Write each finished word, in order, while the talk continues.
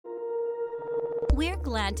We're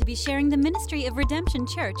glad to be sharing the ministry of Redemption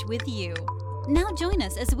Church with you. Now join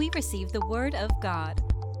us as we receive the Word of God.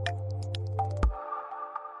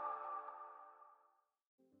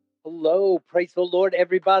 Hello, praise the Lord,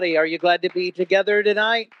 everybody. Are you glad to be together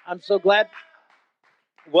tonight? I'm so glad.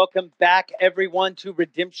 Welcome back, everyone, to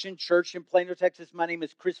Redemption Church in Plano, Texas. My name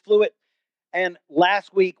is Chris Fluitt, and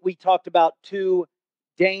last week we talked about two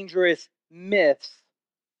dangerous myths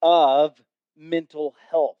of mental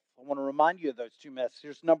health. I want to remind you of those two myths.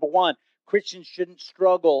 Here's number one: Christians shouldn't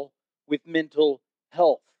struggle with mental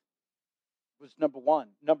health. Was number one.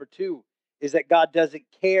 Number two is that God doesn't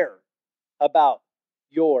care about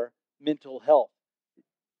your mental health.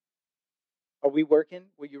 Are we working?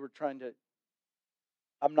 Well, you were trying to.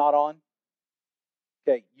 I'm not on.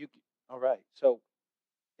 Okay, you. All right. So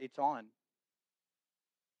it's on.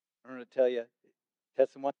 I'm going to tell you.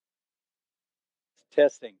 Testing one.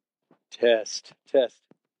 Testing. Test.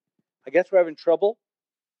 I guess we're having trouble.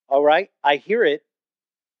 All right. I hear it.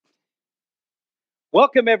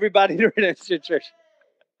 Welcome everybody to Redemption Church.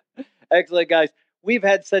 Excellent, guys. We've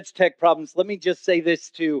had such tech problems. Let me just say this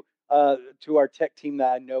to our tech team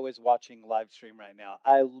that I know is watching live stream right now.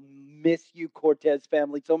 I miss you, Cortez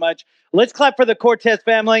family, so much. Let's clap for the Cortez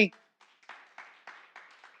family.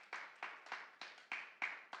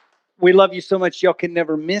 We love you so much. Y'all can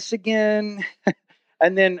never miss again.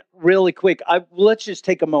 And then really quick, let's just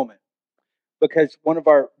take a moment because one of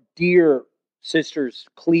our dear sisters,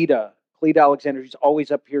 Cleta Alexander, who's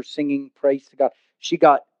always up here singing praise to God. She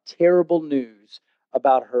got terrible news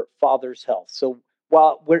about her father's health. So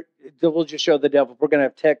while we'll just show the devil, we're going to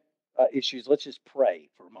have tech issues. Let's just pray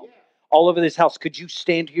for a moment. All over this house, could you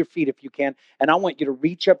stand to your feet if you can? And I want you to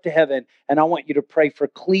reach up to heaven and I want you to pray for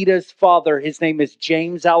Cleta's father. His name is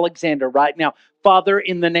James Alexander right now. Father,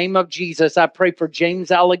 in the name of Jesus, I pray for James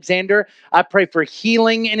Alexander. I pray for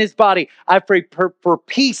healing in his body. I pray for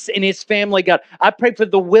peace in his family, God. I pray for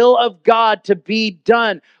the will of God to be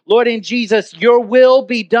done. Lord, in Jesus, your will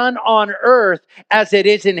be done on earth as it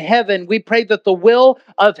is in heaven. We pray that the will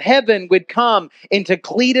of heaven would come into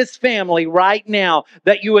Cleta's family right now,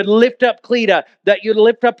 that you would lift up Cleta, that you'd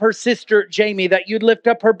lift up her sister, Jamie, that you'd lift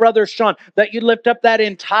up her brother, Sean, that you'd lift up that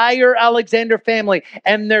entire Alexander family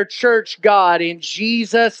and their church, God, in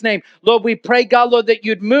Jesus' name. Lord, we pray, God, Lord, that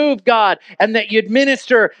you'd move, God, and that you'd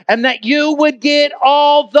minister, and that you would get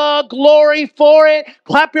all the glory for it.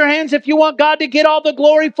 Clap your hands if you want God to get all the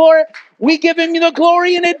glory for it. We give him the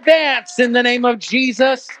glory in advance in the name of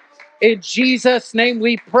Jesus. In Jesus' name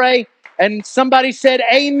we pray. And somebody said,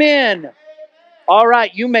 amen. All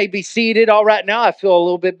right, you may be seated. All right, now I feel a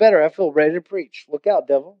little bit better. I feel ready to preach. Look out,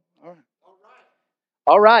 devil.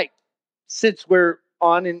 All right. Since we're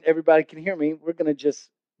on and everybody can hear me, we're going to just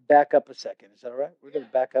back up a second. Is that all right? We're going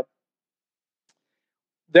to back up.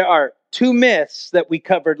 There are two myths that we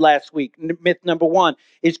covered last week. Myth number one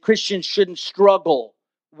is Christians shouldn't struggle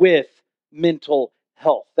with mental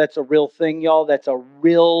health. That's a real thing, y'all. That's a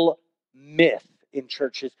real myth in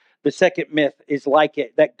churches. The second myth is like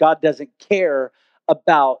it, that God doesn't care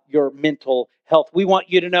about your mental health. We want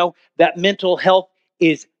you to know that mental health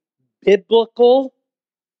is biblical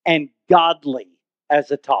and godly as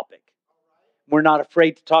a topic. We're not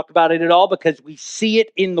afraid to talk about it at all because we see it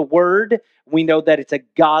in the Word. We know that it's a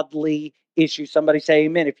godly issue. Somebody say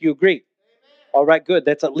amen if you agree. Amen. All right, good.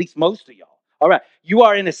 That's at least most of y'all. All right, you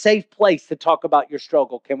are in a safe place to talk about your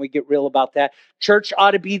struggle. Can we get real about that? Church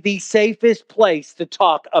ought to be the safest place to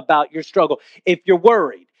talk about your struggle. If you're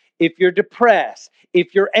worried, if you're depressed,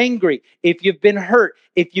 if you're angry, if you've been hurt,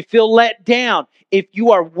 if you feel let down, if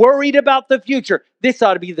you are worried about the future, this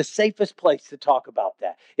ought to be the safest place to talk about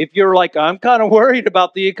that. If you're like, I'm kind of worried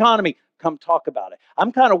about the economy, come talk about it.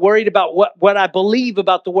 I'm kind of worried about what I believe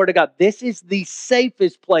about the Word of God. This is the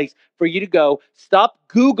safest place for you to go. Stop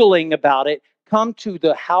Googling about it. Come to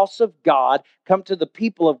the house of God, come to the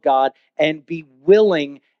people of God, and be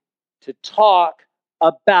willing to talk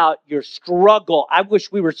about your struggle. I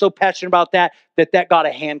wish we were so passionate about that got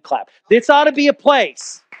a hand clap. This ought to be a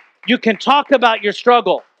place you can talk about your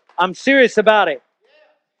struggle. I'm serious about it.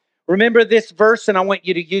 Remember this verse, and I want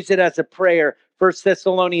you to use it as a prayer. 1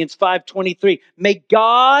 Thessalonians 5:23. May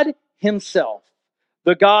God himself,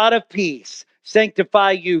 the God of peace,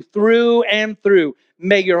 sanctify you through and through.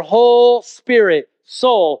 May your whole spirit,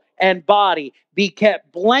 soul, and body be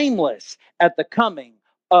kept blameless at the coming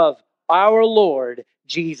of our Lord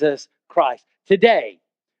Jesus Christ. Today,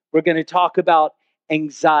 we're going to talk about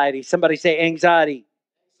anxiety. Somebody say anxiety.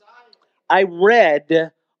 I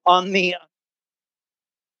read on the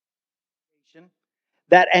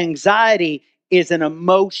that anxiety is an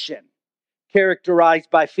emotion characterized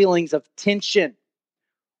by feelings of tension,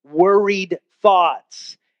 worried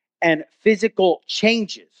thoughts and physical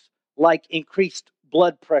changes like increased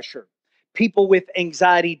blood pressure. People with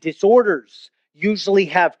anxiety disorders usually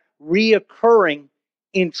have reoccurring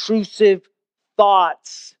intrusive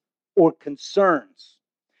thoughts or concerns.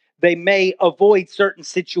 They may avoid certain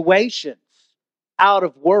situations out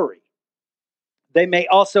of worry. They may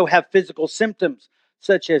also have physical symptoms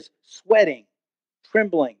such as sweating,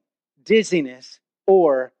 trembling, dizziness,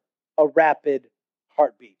 or a rapid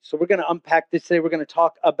heartbeat. So we're going to unpack this today. We're going to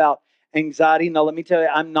talk about anxiety. Now, let me tell you,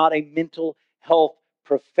 I'm not a mental health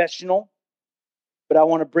professional, but I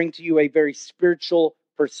want to bring to you a very spiritual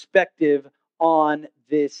perspective on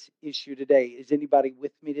this issue today. Is anybody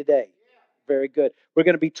with me today? Very good. We're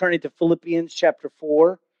going to be turning to Philippians chapter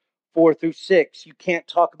 4, 4 through 6. You can't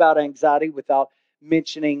talk about anxiety without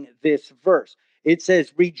mentioning this verse. It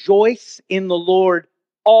says, "Rejoice in the Lord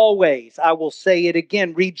always." I will say it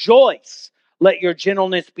again. Rejoice. Let your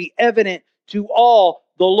gentleness be evident to all.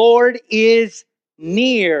 The Lord is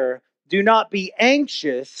near. Do not be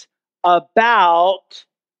anxious about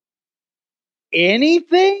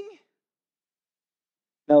anything.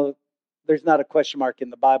 No, there's not a question mark in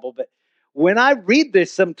the Bible, but when I read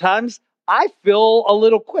this sometimes, I feel a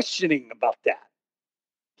little questioning about that.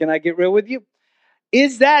 Can I get real with you?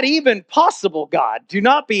 Is that even possible, God? Do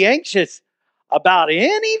not be anxious about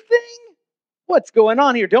anything? What's going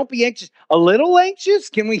on here? Don't be anxious. A little anxious?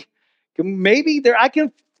 I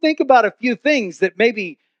can think about a few things that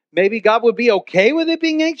maybe God would be okay with it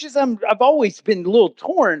being anxious. I've always been a little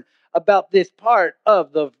torn about this part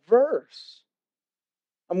of the verse.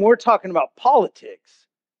 We're talking about politics.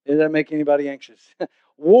 Does that make anybody anxious?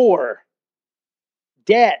 War,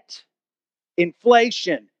 debt,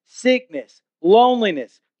 inflation, sickness,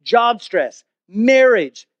 loneliness, job stress,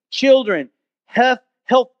 marriage, children,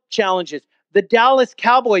 health challenges, the Dallas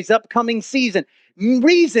Cowboys upcoming season,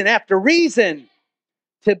 reason after reason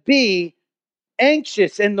to be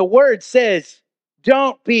anxious. And the word says,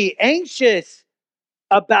 don't be anxious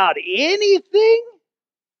about anything.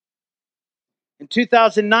 In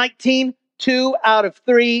 2019, 2 out of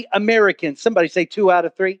 3 Americans, somebody say 2 out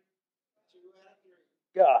of 3.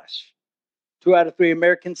 Gosh. 2 out of 3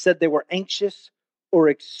 Americans said they were anxious or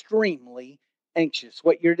extremely anxious.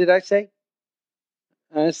 What year did I say?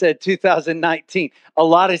 I said 2019. A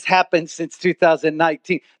lot has happened since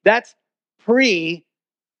 2019. That's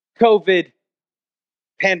pre-COVID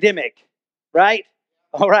pandemic, right?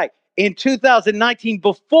 All right. In 2019,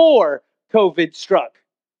 before COVID struck,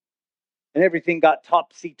 and everything got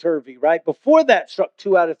topsy-turvy, right? Before that struck,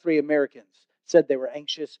 2 out of 3 Americans said they were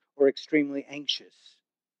anxious or extremely anxious.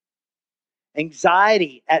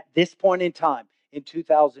 Anxiety at this point in time, in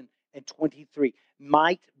 2023,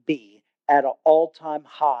 might be at an all-time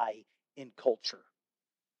high in culture.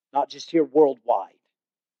 Not just here, worldwide.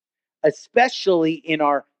 Especially in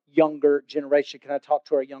our younger generation. Can I talk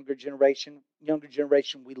to our younger generation? Younger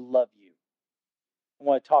generation, we love you. I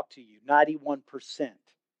want to talk to you. 91%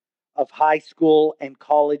 of high school and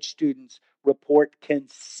college students report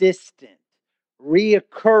consistent,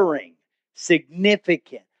 reoccurring,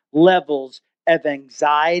 significant levels of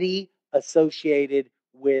anxiety associated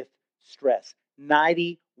with stress.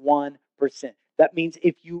 91%. That means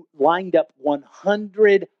if you lined up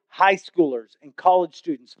 100 high schoolers and college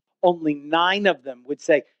students, only 9 of them would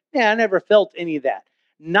say, "Yeah, I never felt any of that."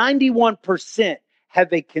 91%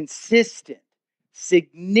 have a consistent,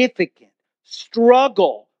 significant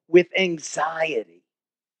struggle with anxiety.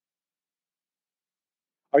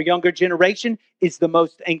 Our younger generation is the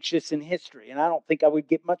most anxious in history, and I don't think I would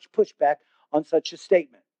get much pushback on such a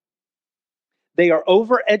statement. They are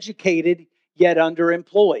overeducated yet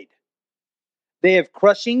underemployed. They have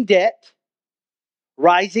crushing debt,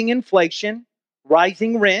 rising inflation,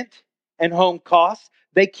 rising rent, and home costs.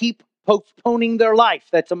 They keep postponing their life.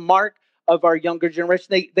 That's a mark of our younger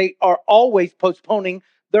generation. They are always postponing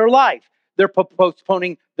their life. They're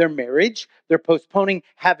postponing their marriage. They're postponing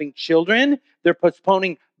having children. They're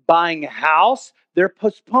postponing buying a house. They're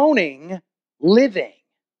postponing living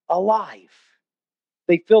a life.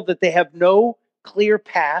 They feel that they have no clear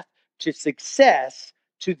path to success,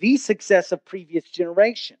 to the success of previous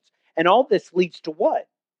generations. And all this leads to what?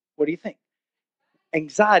 What do you think?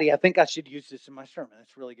 Anxiety. I think I should use this in my sermon.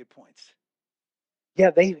 That's really good points. Yeah,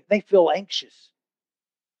 they feel anxious.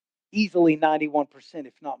 Easily 91%,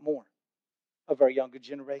 if not more, of our younger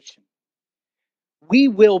generation. We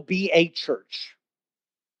will be a church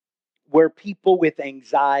where people with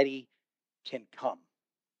anxiety can come.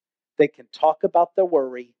 They can talk about their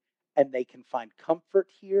worry, and they can find comfort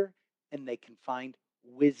here, and they can find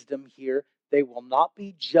wisdom here. They will not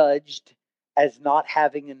be judged as not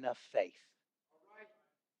having enough faith,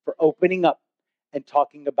 for opening up and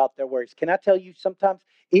talking about their worries. Can I tell you, sometimes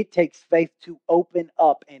it takes faith to open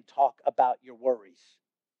up and talk about your worries.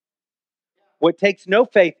 What takes no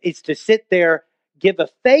faith is to sit there, give a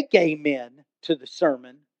fake amen to the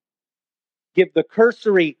sermon, give the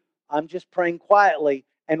cursory, I'm just praying quietly,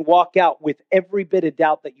 and walk out with every bit of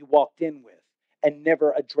doubt that you walked in with and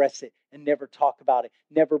never address it and never talk about it,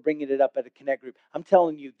 never bringing it up at a connect group. I'm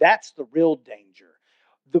telling you, that's the real danger.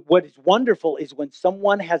 What is wonderful is when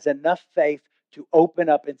someone has enough faith to open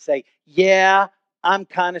up and say, yeah, I'm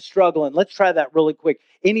kind of struggling. Let's try that really quick.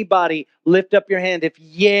 Anybody lift up your hand if,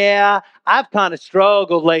 yeah, I've kind of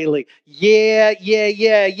struggled lately. Yeah,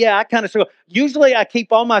 I kind of struggle. Usually I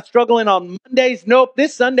keep all my struggling on Mondays. Nope,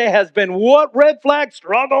 this Sunday has been what? Red flag,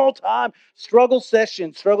 struggle time. Struggle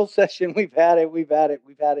session. We've had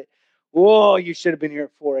it. Whoa, you should have been here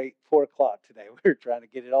at 4 o'clock today. We were trying to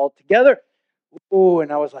get it all together. Ooh,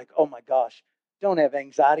 and I was like, oh my gosh, don't have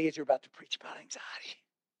anxiety as you're about to preach about anxiety.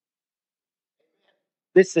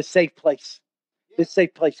 This is a safe place. This is a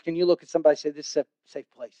safe place. Can you look at somebody and say, this is a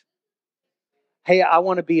safe place? Hey, I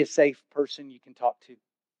want to be a safe person you can talk to.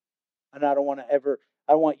 And I don't want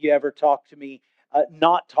you to ever talk to me,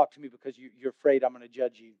 not talk to me because you're afraid I'm going to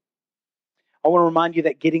judge you. I want to remind you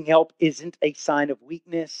that getting help isn't a sign of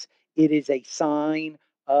weakness. It is a sign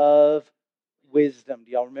of wisdom.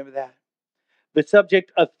 Do y'all remember that? The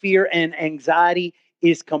subject of fear and anxiety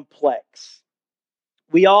is complex.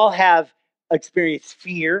 We all have experienced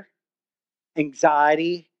fear,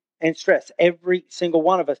 anxiety, and stress. Every single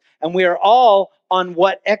one of us. And we are all on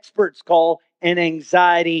what experts call an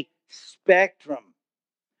anxiety spectrum.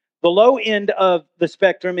 The low end of the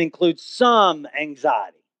spectrum includes some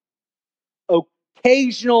anxiety,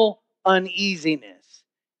 occasional uneasiness,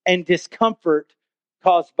 and discomfort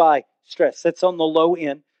caused by stress. That's on the low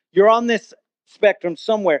end. You're on this spectrum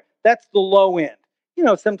somewhere. That's the low end. You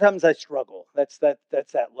know, sometimes I struggle. That's that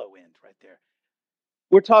low end right there.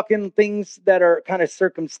 We're talking things that are kind of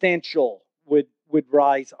circumstantial would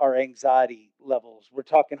rise our anxiety levels. We're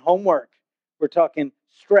talking homework. We're talking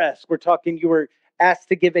stress. We're talking you were asked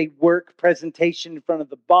to give a work presentation in front of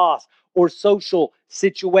the boss, or social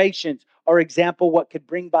situations, or example, what could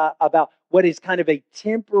bring about what is kind of a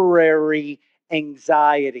temporary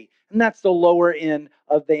anxiety. And that's the lower end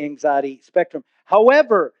of the anxiety spectrum.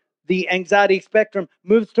 However, the anxiety spectrum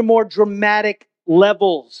moves to more dramatic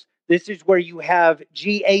levels. This is where you have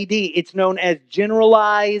GAD. It's known as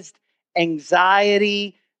generalized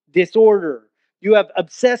anxiety disorder. You have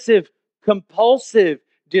obsessive compulsive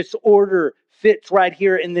disorder, fits right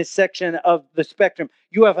here in this section of the spectrum.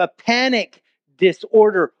 You have a panic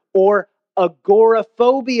disorder or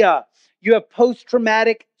agoraphobia. You have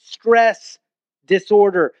post-traumatic stress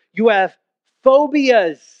disorder. You have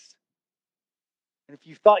phobias. And if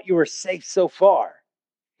you thought you were safe so far,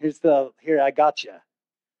 here I got you.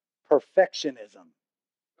 Perfectionism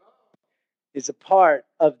is a part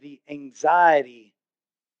of the anxiety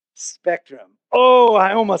spectrum. Oh,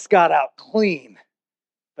 I almost got out clean,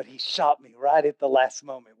 but he shot me right at the last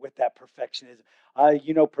moment with that perfectionism.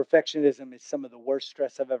 Perfectionism is some of the worst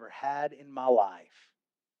stress I've ever had in my life.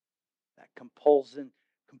 That compulsion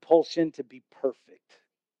to be perfect.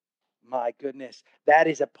 My goodness, that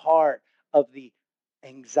is a part of the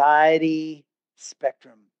anxiety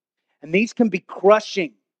spectrum. And these can be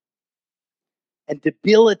crushing and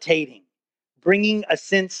debilitating, bringing a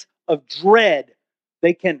sense of dread.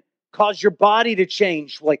 They can cause your body to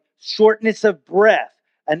change, like shortness of breath,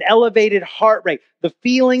 an elevated heart rate, the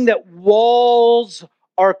feeling that walls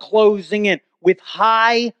are closing in. With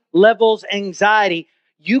high levels anxiety,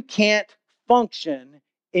 you can't function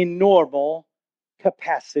in normal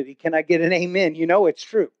capacity. Can I get an amen? You know it's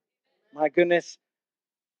true. My goodness.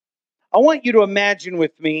 I want you to imagine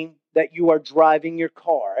with me that you are driving your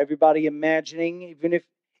car. Everybody imagining,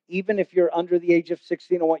 even if you're under the age of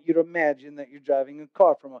 16, I want you to imagine that you're driving a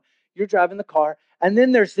car. You're driving the car, and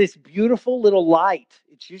then there's this beautiful little light.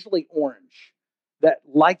 It's usually orange that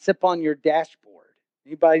lights up on your dashboard.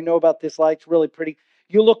 Anybody know about this light? It's really pretty.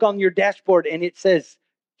 You look on your dashboard, and it says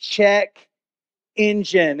check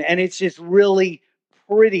engine, and it's just really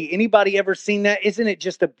pretty. Anybody ever seen that? Isn't it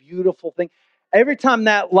just a beautiful thing? Every time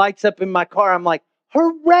that lights up in my car, I'm like,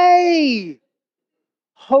 hooray!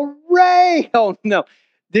 Hooray! Oh no.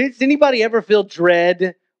 Does anybody ever feel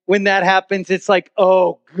dread when that happens? It's like,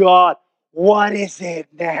 oh God, what is it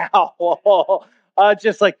now?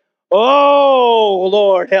 Just like, oh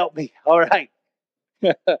Lord, help me. All right.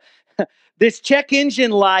 This check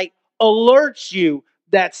engine light alerts you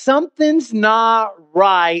that something's not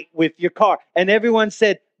right with your car. And everyone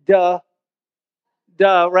said, duh,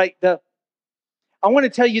 right? Duh. I want to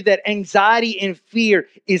tell you that anxiety and fear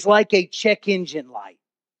is like a check engine light.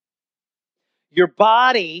 Your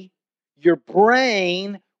body, your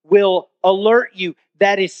brain will alert you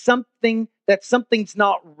that something's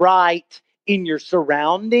not right in your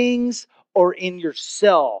surroundings or in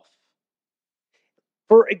yourself.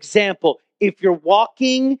 For example, if you're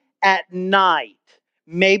walking at night,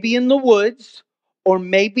 maybe in the woods, or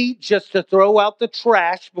maybe just to throw out the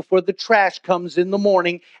trash before the trash comes in the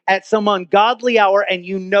morning at some ungodly hour, and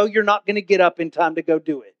you know you're not going to get up in time to go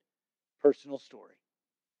do it. Personal story.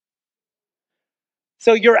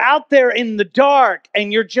 So you're out there in the dark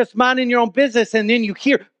and you're just minding your own business, and then you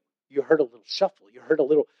heard a little shuffle, you heard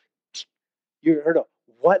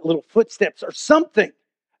little footsteps or something.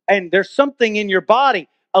 And there's something in your body,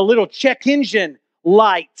 a little check engine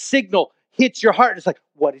light signal hits your heart. It's like,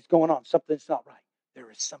 what is going on? Something's not right. There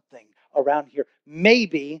is something around here.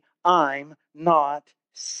 Maybe I'm not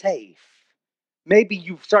safe. Maybe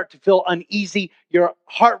you start to feel uneasy. Your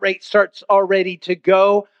heart rate starts already to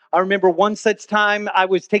go. I remember one such time I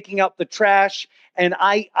was taking out the trash, and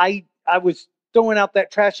I was throwing out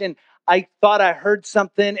that trash, and I thought I heard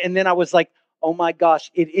something, and then I was like, oh my gosh,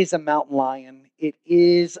 it is a mountain lion. It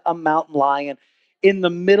is a mountain lion. In the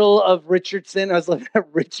middle of Richardson, I was looking at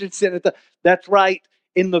Richardson. That's right.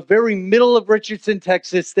 In the very middle of Richardson,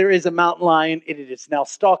 Texas, there is a mountain lion. It is now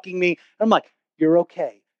stalking me. I'm like, you're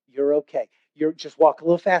okay. You're okay. You're just walk a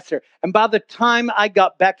little faster. And by the time I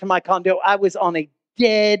got back to my condo, I was on a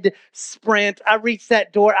dead sprint. I reached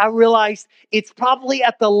that door. I realized it's probably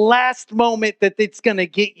at the last moment that it's going to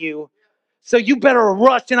get you. So you better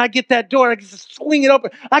rush. And I get that door. I just swing it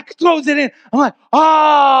open. I close it in. I'm like,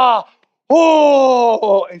 oh.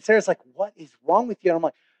 And Sarah's like, what is wrong with you? And I'm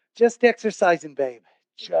like, just exercising, babe.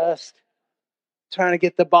 Just trying to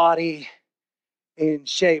get the body in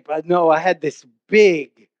shape. I know I had this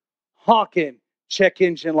big honking check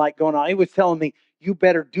engine light going on. It was telling me, you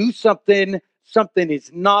better do something. Something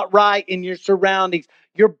is not right in your surroundings.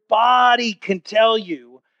 Your body can tell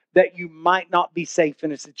you that you might not be safe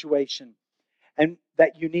in a situation and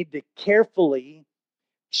that you need to carefully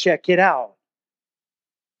check it out.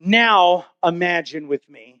 Now, imagine with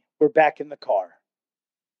me, we're back in the car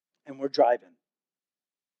and we're driving.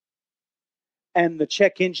 And the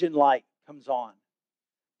check engine light comes on.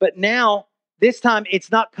 But now, this time, it's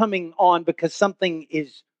not coming on because something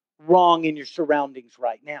is wrong in your surroundings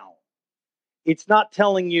right now. It's not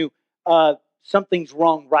telling you something's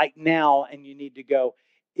wrong right now and you need to go.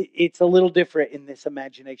 It's a little different in this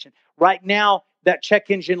imagination. Right now, that check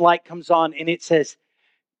engine light comes on and it says,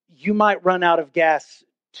 you might run out of gas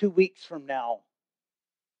 2 weeks from now.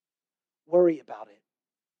 Worry about it.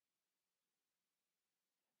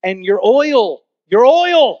 And your oil,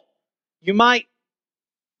 you might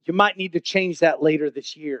need to change that later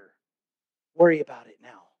this year. Worry about it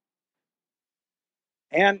now.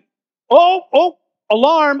 And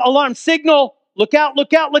alarm signal. Look out,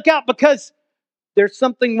 because there's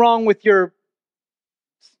something wrong with your,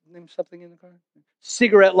 name something in the car?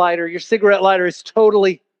 Cigarette lighter. Your cigarette lighter is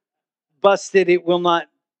totally busted. It will not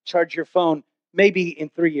charge your phone maybe in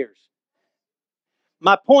 3 years.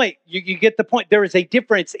 My point, you get the point. There is a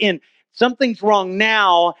difference in something's wrong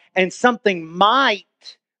now and something might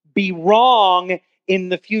be wrong in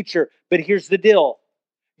the future. But here's the deal.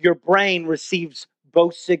 Your brain receives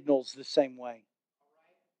both signals the same way.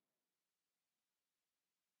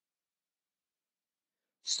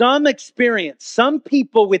 Some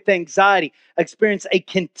people with anxiety experience a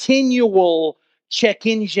continual check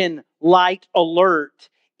engine light alert,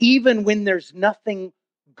 even when there's nothing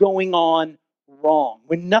going on wrong.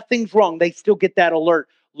 When nothing's wrong, they still get that alert.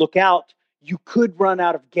 Look out, you could run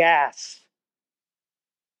out of gas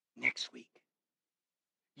next week.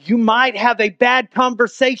 You might have a bad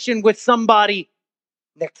conversation with somebody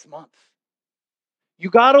next month. You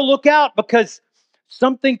got to look out because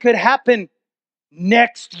something could happen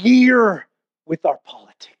next year with our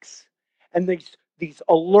politics. And these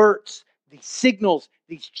alerts, these signals,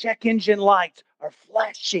 these check engine lights are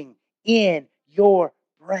flashing in your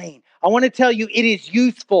brain. I want to tell you, it is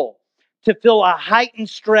useful to feel a heightened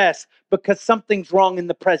stress because something's wrong in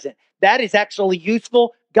the present. That is actually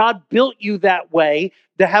useful. God built you that way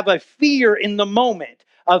to have a fear in the moment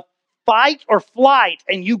of fight or flight,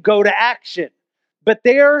 and you go to action. But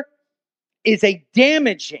there is a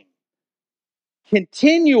damaging,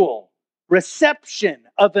 continual reception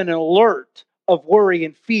of an alert of worry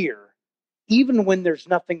and fear, even when there's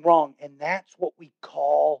nothing wrong. And that's what we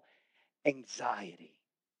call anxiety.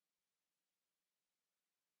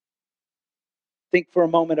 Think for a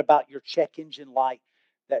moment about your check engine light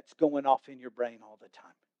that's going off in your brain all the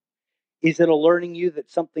time. Is it alerting you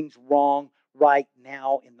that something's wrong right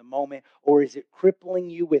now in the moment? Or is it crippling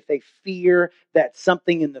you with a fear that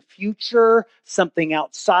something in the future, something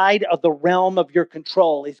outside of the realm of your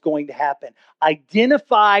control is going to happen?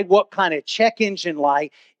 Identify what kind of check engine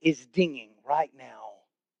light is dinging right now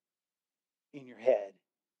in your head.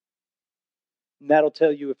 And that'll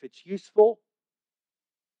tell you if it's useful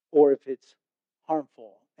or if it's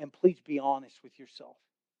harmful. And please be honest with yourself.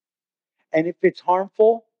 And if it's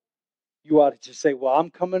harmful, you ought to just say, well, I'm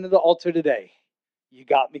coming to the altar today. You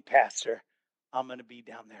got me, Pastor. I'm going to be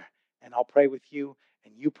down there. And I'll pray with you,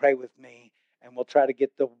 and you pray with me, and we'll try to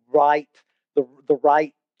get the right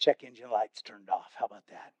check engine lights turned off. How about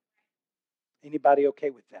that? Anybody okay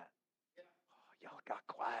with that? Oh, y'all got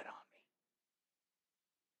quiet on me.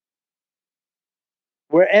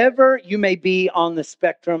 Wherever you may be on the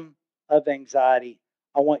spectrum of anxiety,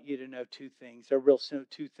 I want you to know two things. They're real simple,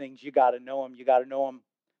 two things. You got to know them. You got to know them.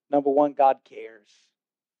 Number one, God cares.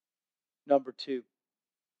 Number two,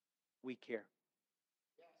 we care.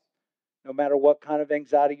 No matter what kind of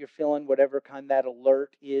anxiety you're feeling, whatever kind that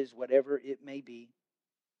alert is, whatever it may be,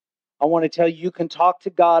 I want to tell you, you can talk to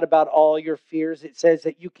God about all your fears. It says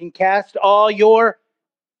that you can cast all your...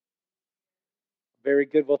 Very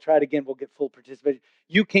good. We'll try it again. We'll get full participation.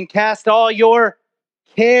 You can cast all your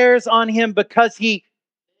cares on Him because He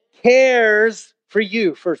cares for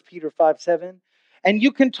you. 1 Peter 5:7. And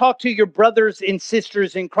you can talk to your brothers and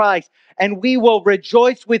sisters in Christ, and we will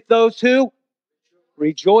rejoice with those who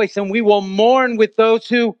rejoice, and we will mourn with those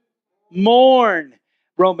who mourn.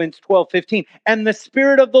 Romans 12:15. And the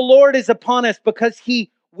Spirit of the Lord is upon us because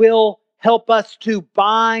He will help us to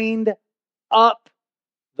bind up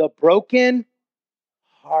the broken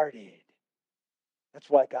hearted. That's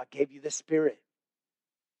why God gave you the Spirit.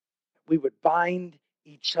 We would bind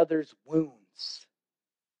each other's wounds.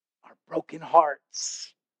 Our broken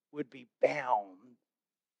hearts would be bound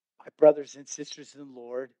by brothers and sisters in the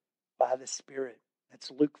Lord by the Spirit.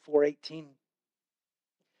 That's Luke 4:18.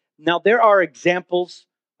 Now, there are examples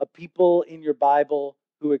of people in your Bible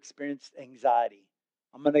who experienced anxiety.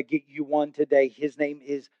 I'm going to get you one today. His name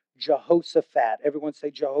is Jehoshaphat. Everyone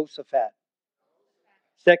say Jehoshaphat.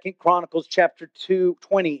 2 Chronicles chapter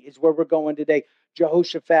 20 is where we're going today.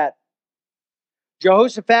 Jehoshaphat.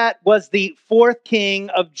 Jehoshaphat was the fourth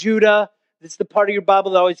king of Judah. This is the part of your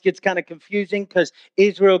Bible that always gets kind of confusing because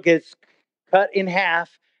Israel gets cut in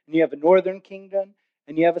half, and you have a northern kingdom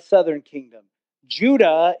and you have a southern kingdom.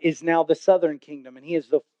 Judah is now the southern kingdom, and he is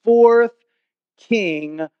the fourth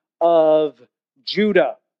king of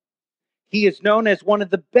Judah. He is known as one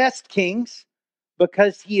of the best kings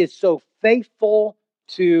because he is so faithful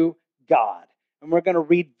to God. And we're going to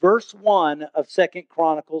read verse 1 of 2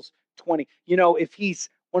 Chronicles 20. You know, if he's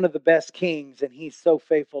one of the best kings and he's so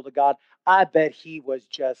faithful to God, I bet he was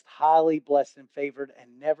just highly blessed and favored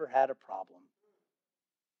and never had a problem.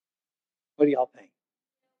 What do y'all think?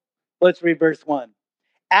 Let's read verse 1.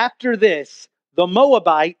 After this, the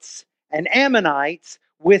Moabites and Ammonites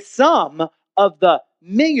with some of the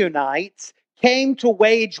Meunites came to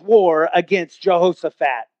wage war against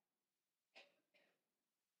Jehoshaphat.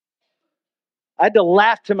 I had to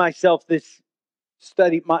laugh to myself this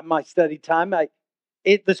study, my study time.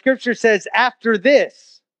 The scripture says, after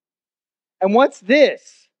this. And what's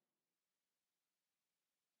this?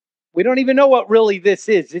 We don't even know what really this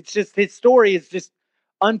is. It's just, his story is just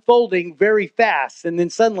unfolding very fast. And then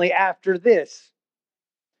suddenly after this.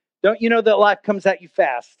 Don't you know that life comes at you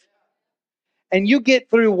fast? And you get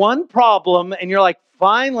through one problem and you're like,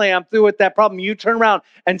 finally, I'm through with that problem. You turn around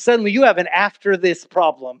and suddenly you have an after this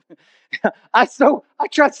problem. I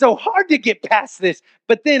tried so hard to get past this.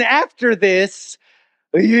 But then after this,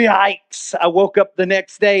 yikes. I woke up the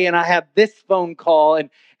next day and I had this phone call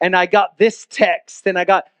and I got this text and I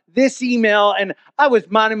got this email and I was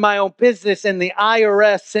minding my own business and the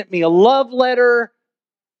IRS sent me a love letter.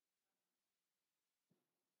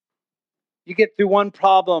 You get through one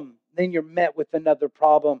problem, then you're met with another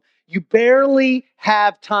problem. You barely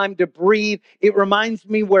have time to breathe. It reminds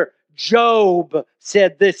me where Job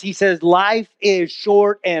said this. He says, life is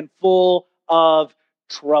short and full of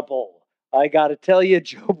trouble. I got to tell you,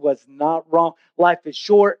 Job was not wrong. Life is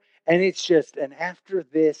short, and it's just an after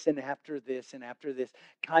this and after this and after this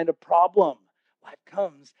kind of problem. Life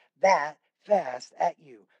comes that fast at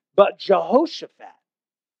you. But Jehoshaphat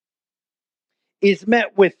is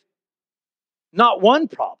met with not one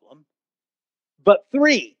problem, but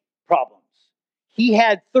three problems. He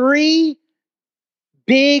had three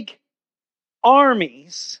big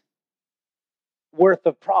armies worth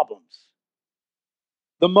of problems.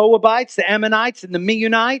 The Moabites, the Ammonites, and the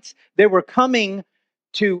Meunites, they were coming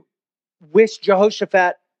to wish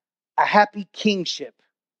Jehoshaphat a happy kingship.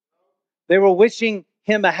 They were wishing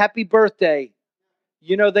him a happy birthday.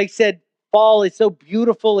 You know, they said fall is so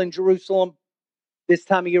beautiful in Jerusalem this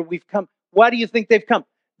time of year. We've come. Why do you think they've come?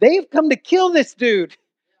 They've come to kill this dude.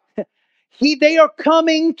 They are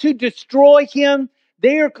coming to destroy him.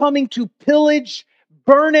 They are coming to pillage,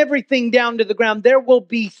 burn everything down to the ground. There will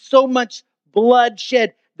be so much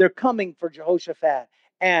bloodshed. They're coming for Jehoshaphat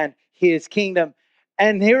and his kingdom.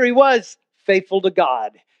 And here he was, faithful to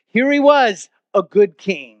God. Here he was, a good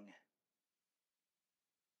king.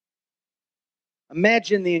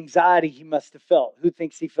 Imagine the anxiety he must have felt. Who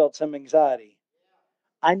thinks he felt some anxiety?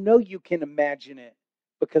 I know you can imagine it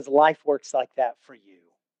because life works like that for you.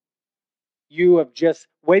 You have just,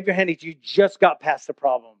 wave your hand if you just got past the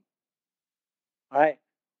problem. All right?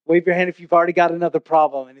 Wave your hand if you've already got another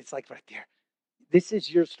problem. And it's like right there. This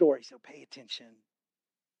is your story, so pay attention.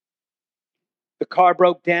 The car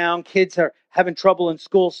broke down. Kids are having trouble in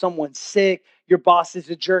school. Someone's sick. Your boss is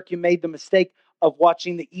a jerk. You made the mistake of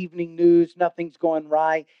watching the evening news. Nothing's going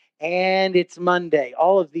right. And it's Monday.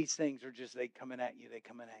 All of these things are just, they coming at you. They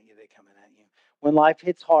coming at you. They coming at you. When life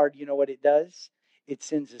hits hard, you know what it does? It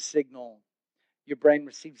sends a signal. Your brain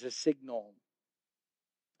receives a signal.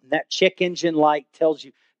 And that check engine light tells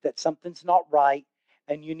you that something's not right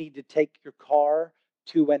and you need to take your car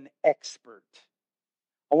to an expert.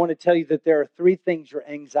 I want to tell you that there are 3 things your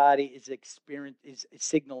anxiety is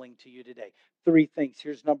signaling to you today. 3 things.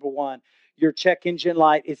 Here's number 1. Your check engine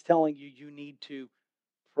light is telling you you need to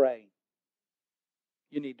pray.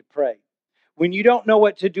 You need to pray. When you don't know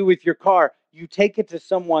what to do with your car, you take it to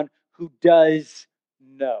someone who does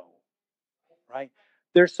know. Right?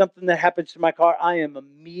 There's something that happens to my car. I am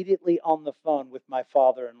immediately on the phone with my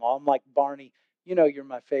father-in-law. I'm like, Barney, you know you're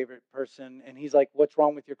my favorite person. And he's like, what's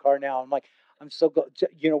wrong with your car now? I'm like, I'm so glad,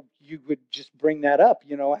 you would just bring that up.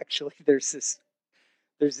 Actually, there's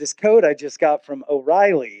this code I just got from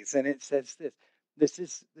O'Reilly's, and it says this. This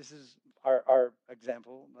is our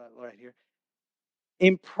example right here.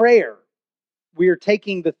 In prayer, we are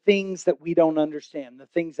taking the things that we don't understand, the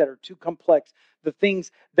things that are too complex, the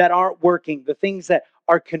things that aren't working, the things that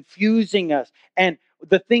are confusing us, and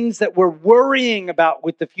the things that we're worrying about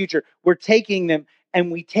with the future. We're taking them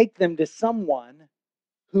and we take them to someone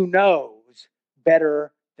who knows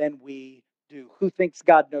better than we do. Who thinks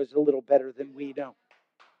God knows a little better than we do?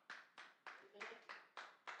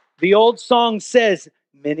 The old song says,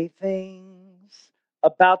 many things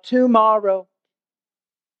about tomorrow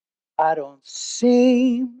I don't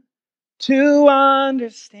seem to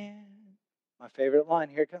understand. My favorite line,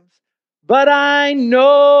 here it comes. But I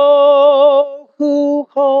know who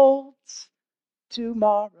holds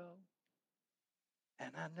tomorrow.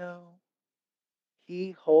 And I know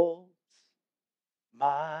he holds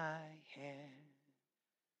my hand.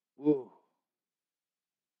 Woo.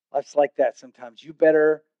 Life's like that sometimes. You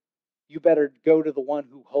better go to the one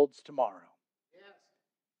who holds tomorrow.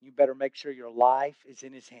 You better make sure your life is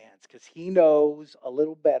in his hands because he knows a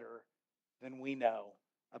little better than we know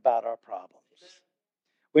about our problems.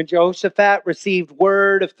 When Jehoshaphat received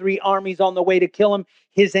word of 3 armies on the way to kill him,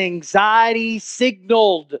 his anxiety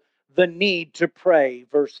signaled the need to pray.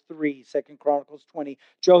 Verse 3, 2 Chronicles 20.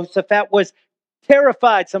 Jehoshaphat was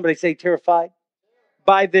terrified. Somebody say terrified.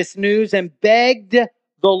 By this news and begged the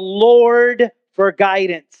Lord for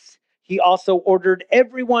guidance. He also ordered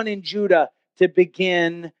everyone in Judah to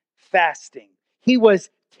begin fasting. He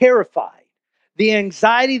was terrified. The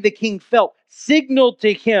anxiety the king felt signaled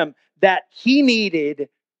to him that he needed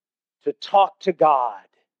to talk to God.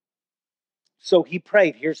 So he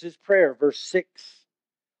prayed. Here's his prayer, verse 6.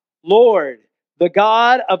 Lord, the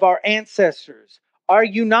God of our ancestors, are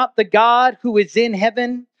you not the God who is in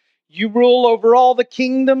heaven? You rule over all the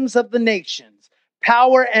kingdoms of the nations.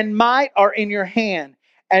 Power and might are in your hand,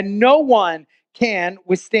 and no one can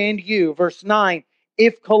withstand you. Verse 9,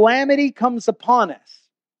 if calamity comes upon us,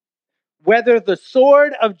 whether the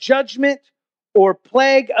sword of judgment or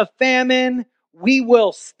plague of famine, we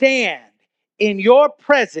will stand in your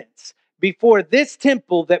presence before this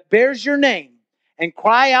temple that bears your name and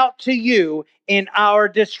cry out to you in our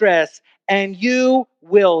distress, and you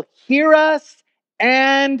will hear us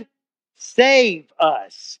and save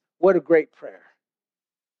us. What a great prayer.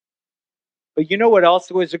 But you know what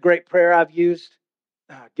else was a great prayer I've used?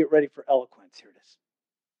 Get ready for eloquence. Here it is.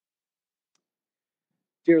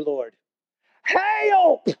 Dear Lord,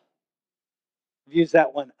 help! I've used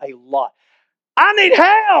that one a lot. I need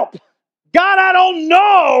help! God, I don't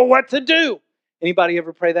know what to do. Anybody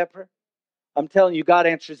ever pray that prayer? I'm telling you, God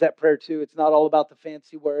answers that prayer too. It's not all about the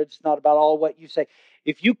fancy words. It's not about all what you say.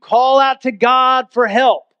 If you call out to God for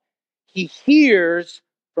help, he hears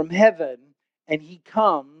from heaven and he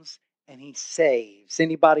comes and He saves.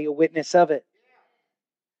 Anybody a witness of it?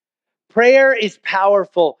 Prayer is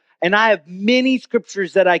powerful. And I have many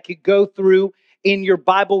scriptures that I could go through in your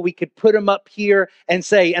Bible. We could put them up here and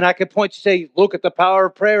say, and I could point to say, look at the power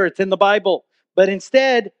of prayer. It's in the Bible. But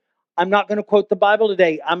instead, I'm not going to quote the Bible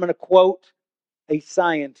today. I'm going to quote a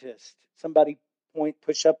scientist. Somebody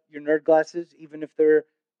push up your nerd glasses, even if they're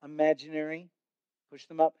imaginary. Push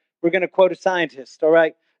them up. We're going to quote a scientist, all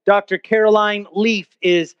right? Dr. Caroline Leaf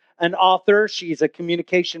is an author. She's a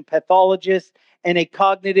communication pathologist and a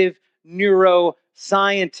cognitive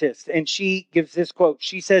neuroscientist. And she gives this quote.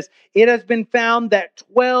 She says, it has been found that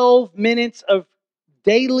 12 minutes of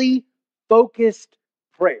daily focused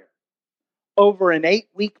prayer over an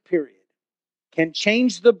 8-week period can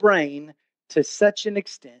change the brain to such an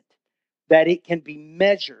extent that it can be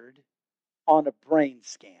measured on a brain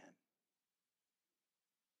scan.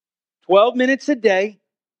 12 minutes a day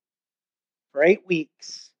for 8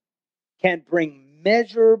 weeks can bring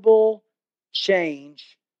measurable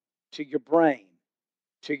change to your brain,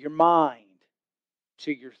 to your mind,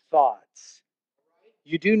 to your thoughts.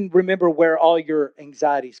 You do remember where all your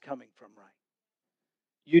anxiety is coming from, right?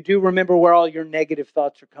 You do remember where all your negative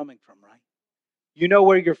thoughts are coming from, right? You know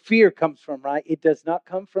where your fear comes from, right? It does not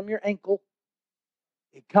come from your ankle.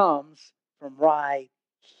 It comes from right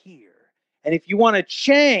here. And if you want to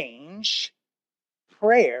change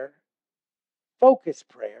prayer, focused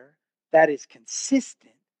prayer, that is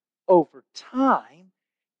consistent over time,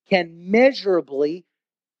 can measurably,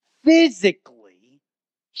 physically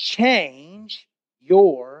change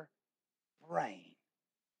your brain.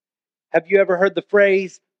 Have you ever heard the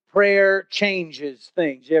phrase, prayer changes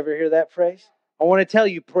things? You ever hear that phrase? I want to tell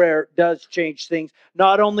you, prayer does change things.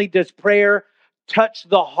 Not only does prayer touch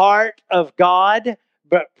the heart of God,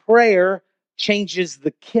 but prayer changes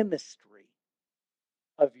the chemistry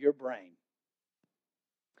of your brain.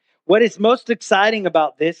 What is most exciting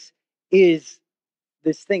about this is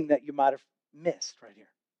this thing that you might have missed right here.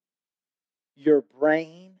 Your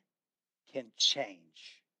brain can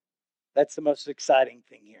change. That's the most exciting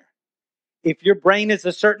thing here. If your brain is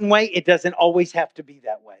a certain way, it doesn't always have to be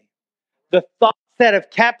that way. The thoughts that have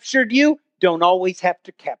captured you don't always have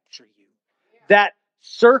to capture you. That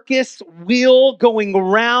circus wheel going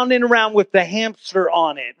around and around with the hamster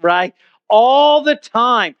on it, right? All the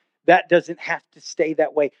time. That doesn't have to stay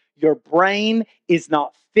that way. Your brain is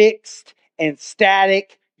not fixed and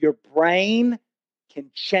static. Your brain can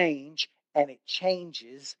change, and it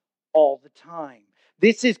changes all the time.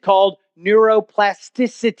 This is called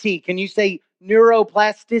neuroplasticity. Can you say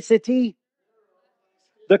neuroplasticity?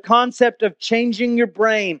 The concept of changing your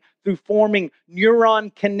brain through forming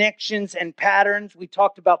neuron connections and patterns. We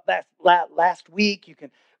talked about that last week. You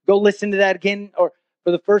can go listen to that again or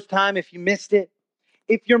for the first time if you missed it.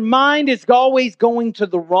 If your mind is always going to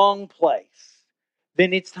the wrong place,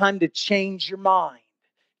 then it's time to change your mind.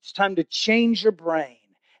 It's time to change your brain.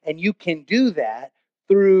 And you can do that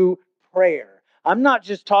through prayer. I'm not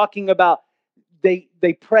just talking about they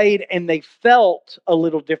prayed and they felt a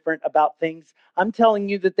little different about things. I'm telling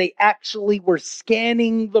you that they actually were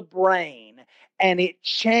scanning the brain and it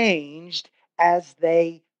changed as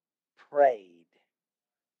they prayed.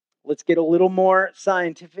 Let's get a little more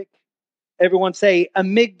scientific. Everyone say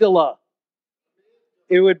amygdala.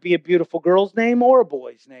 It would be a beautiful girl's name or a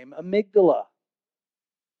boy's name. Amygdala.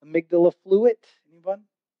 Amygdala fluid. Anyone?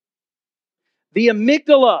 The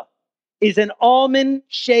amygdala is an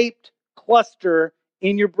almond-shaped cluster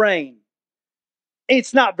in your brain.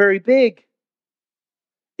 It's not very big.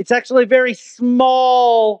 It's actually a very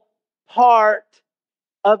small part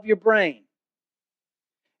of your brain.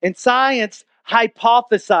 And science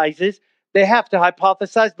hypothesizes, they have to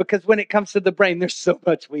hypothesize because when it comes to the brain, there's so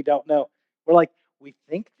much we don't know. We're like, we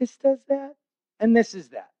think this does that, and this is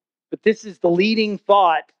that. But this is the leading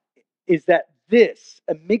thought, is that this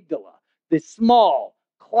amygdala, this small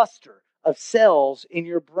cluster of cells in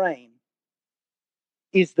your brain,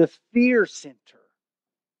 is the fear center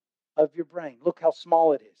of your brain. Look how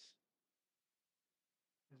small it is.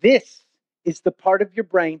 This is the part of your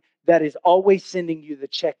brain that is always sending you the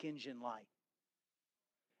check engine light.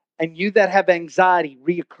 And you that have anxiety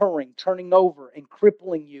reoccurring, turning over and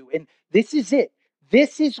crippling you. And this is it.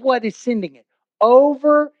 This is what is sending it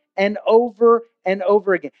over and over and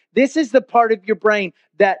over again. This is the part of your brain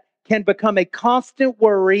that can become a constant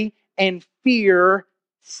worry and fear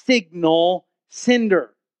signal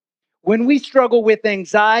sender. When we struggle with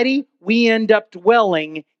anxiety, we end up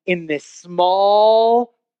dwelling in this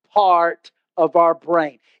small part of our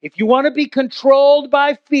brain. If you want to be controlled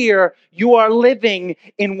by fear, you are living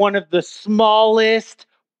in one of the smallest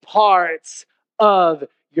parts of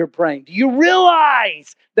your brain? Do you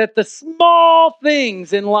realize that the small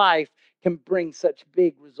things in life can bring such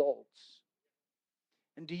big results?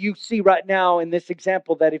 And do you see right now in this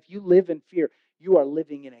example that if you live in fear, you are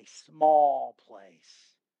living in a small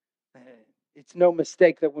place? It's no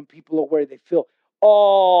mistake that when people are aware, they feel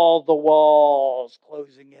all the walls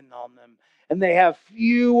closing in on them and they have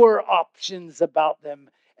fewer options about them.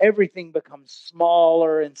 Everything becomes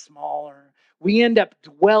smaller and smaller. We end up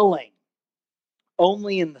dwelling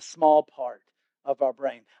only in the small part of our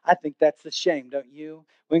brain. I think that's a shame, don't you?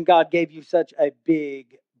 When God gave you such a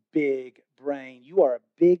big, big brain, you are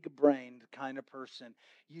a big brained kind of person.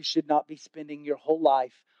 You should not be spending your whole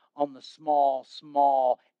life on the small,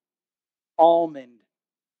 small, almond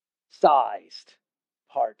sized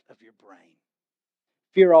part of your brain.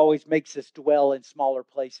 Fear always makes us dwell in smaller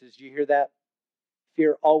places. You hear that?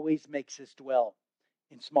 Fear always makes us dwell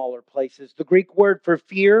in smaller places. The Greek word for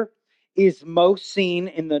fear is most seen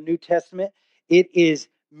in the New Testament. It is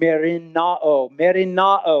merinao.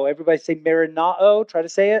 Merinao. Everybody say merinao. Try to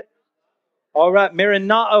say it. All right.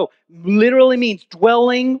 Merinao literally means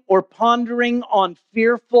dwelling or pondering on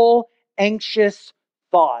fearful, anxious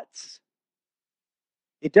thoughts.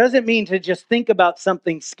 It doesn't mean to just think about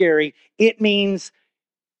something scary. It means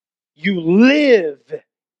you live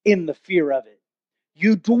in the fear of it.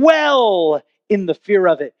 You dwell in the fear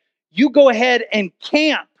of it. You go ahead and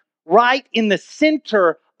camp right in the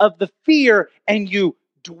center of the fear and you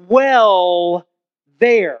dwell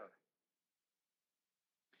there.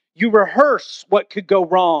 You rehearse what could go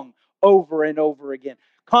wrong over and over again.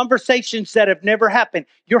 Conversations that have never happened,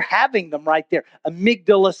 you're having them right there.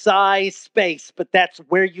 Amygdala-sized space, but that's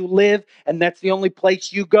where you live and that's the only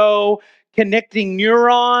place you go. Connecting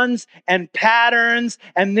neurons and patterns,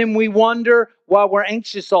 and then we wonder why we're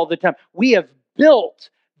anxious all the time. We have built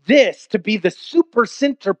this to be the super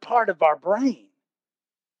center part of our brain.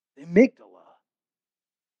 The amygdala.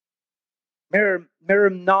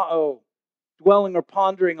 Merimnao. Dwelling or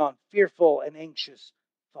pondering on fearful and anxious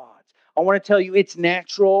thoughts. I want to tell you it's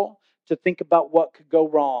natural to think about what could go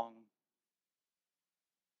wrong.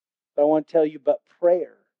 But I want to tell you, but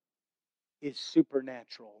prayer is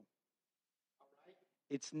supernatural.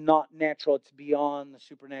 It's not natural. It's beyond the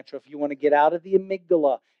supernatural. If you want to get out of the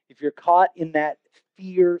amygdala, if you're caught in that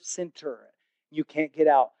fear center, you can't get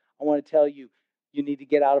out. I want to tell you, you need to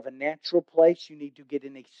get out of a natural place. You need to get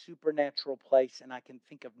in a supernatural place. And I can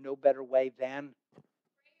think of no better way than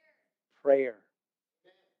prayer.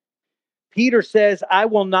 Peter says, I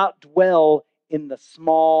will not dwell in the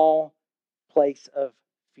small place of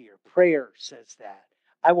fear. Prayer says that.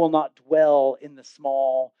 I will not dwell in the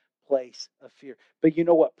small place of fear. But you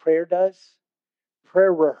know what prayer does?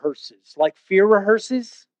 Prayer rehearses. Like fear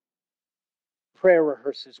rehearses, prayer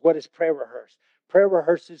rehearses. What does prayer rehearse? Prayer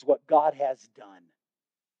rehearses what God has done.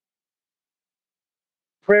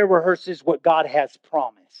 Prayer rehearses what God has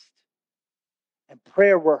promised. And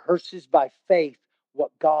prayer rehearses by faith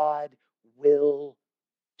what God will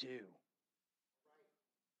do.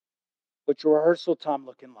 What's your rehearsal time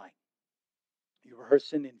looking like? Are you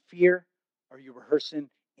rehearsing in fear or are you rehearsing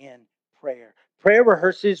in prayer? Prayer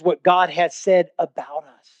rehearses what God has said about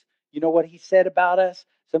us. You know what He said about us?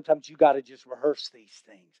 Sometimes you got to just rehearse these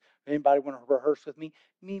things. Anybody want to rehearse with me?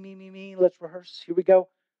 Me. Let's rehearse. Here we go.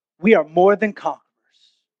 We are more than conquerors.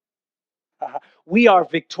 We are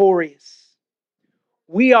victorious.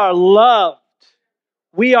 We are loved.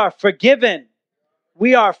 We are forgiven.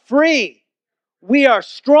 We are free. We are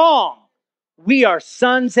strong. We are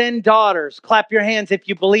sons and daughters. Clap your hands if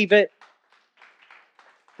you believe it.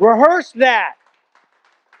 Rehearse that.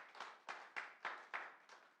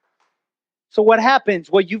 So what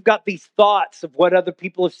happens? Well, you've got these thoughts of what other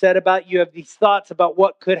people have said about you. You have these thoughts about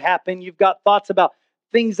what could happen. You've got thoughts about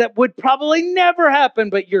things that would probably never happen,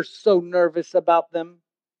 but you're so nervous about them.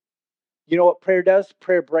 You know what prayer does?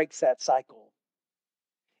 Prayer breaks that cycle.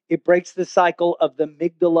 It breaks the cycle of the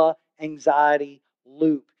amygdala anxiety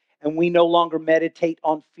loop. And we no longer meditate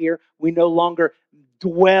on fear. We no longer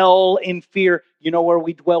dwell in fear. You know where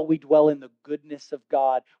we dwell? We dwell in the goodness of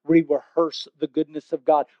God. We rehearse the goodness of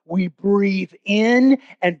God. We breathe in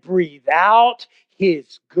and breathe out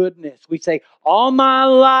His goodness. We say, all my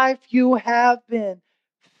life you have been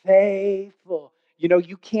faithful. You know,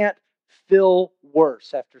 you can't feel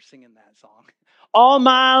worse after singing that song. All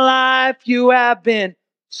my life you have been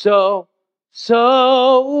so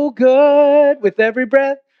good with every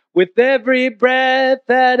breath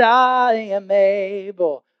that I am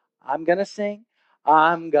able. I'm going to sing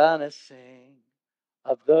of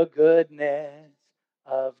the goodness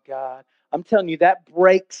of God. I'm telling you, that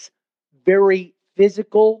breaks very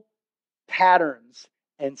physical patterns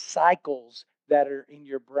and cycles that are in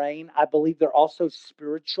your brain. I believe they're also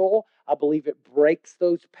spiritual. I believe it breaks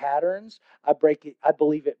those patterns. I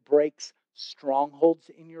believe it breaks strongholds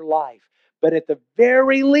in your life. But at the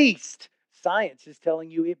very least, science is telling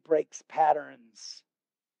you it breaks patterns.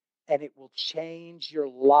 And it will change your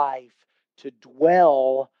life to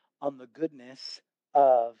dwell on the goodness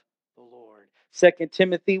of the Lord. 2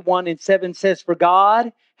 Timothy 1:7 says, "For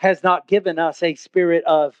God has not given us a spirit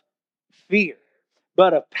of fear,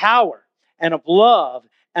 but of power and of love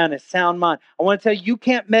and a sound mind." I want to tell you, you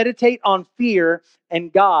can't meditate on fear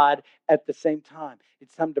and God at the same time.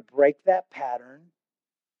 It's time to break that pattern.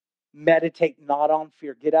 Meditate not on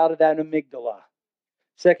fear. Get out of that amygdala.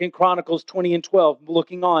 2 Chronicles 20:12,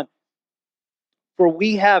 looking on. "For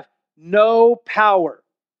we have no power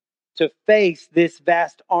to face this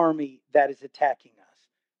vast army that is attacking us."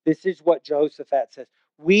 This is what Jehoshaphat says.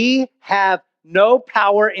 We have no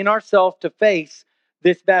power in ourselves to face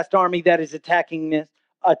this vast army that is attacking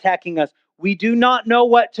us. We do not know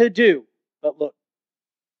what to do. But look,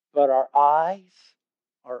 but our eyes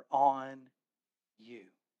are on you.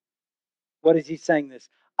 What is he saying this?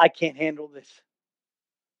 I can't handle this,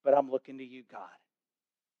 but I'm looking to you, God.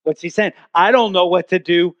 What's he saying? I don't know what to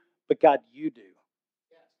do, but God, you do.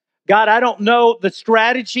 God, I don't know the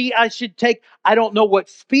strategy I should take. I don't know what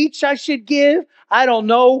speech I should give. I don't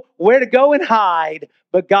know where to go and hide.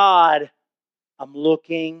 But God, I'm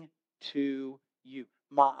looking to you.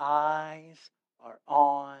 My eyes are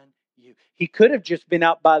on you. He could have just been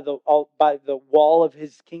out by the wall of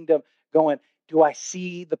his kingdom going, do I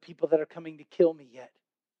see the people that are coming to kill me yet?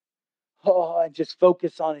 Oh, and just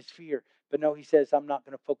focus on his fear. But no, he says, I'm not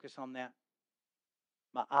going to focus on that.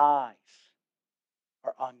 My eyes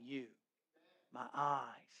are on you. My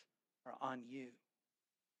eyes are on you.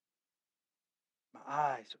 My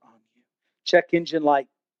eyes are on you. Check engine light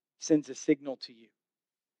sends a signal to you.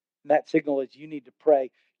 And that signal is you need to pray.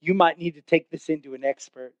 You might need to take this into an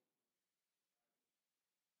expert.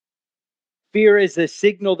 Fear is a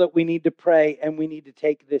signal that we need to pray, and we need to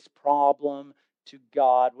take this problem to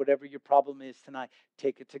God. Whatever your problem is tonight,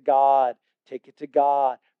 take it to God. Take it to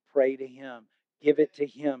God. Pray to Him. Give it to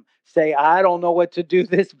Him. Say, I don't know what to do.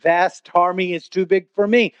 This vast army is too big for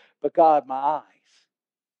me. But God, my eyes,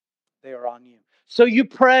 they are on you. So you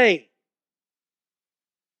pray.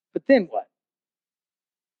 But then what?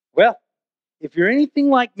 Well, if you're anything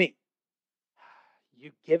like me,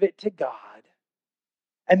 you give it to God.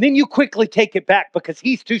 And then you quickly take it back because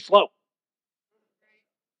He's too slow.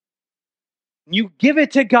 You give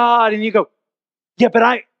it to God and you go, yeah, but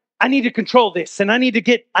I need to control this and I need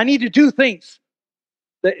to do things.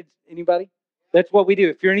 Anybody? That's what we do.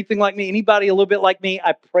 If you're anything like me, anybody a little bit like me,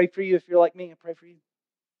 I pray for you. If you're like me, I pray for you.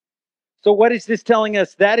 So what is this telling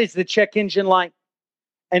us? That is the check engine light.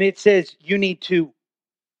 And it says you need to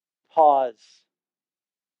pause.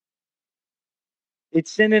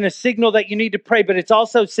 It's sending a signal that you need to pray, but it's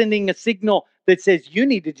also sending a signal that says you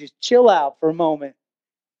need to just chill out for a moment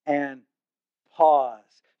and pause.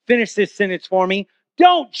 Finish this sentence for me.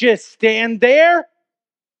 Don't just stand there.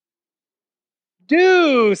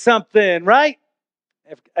 Do something, right?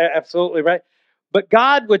 Absolutely right. But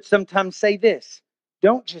God would sometimes say this.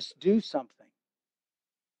 Don't just do something.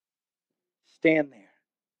 Stand there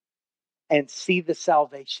and see the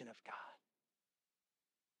salvation of God.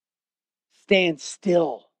 Stand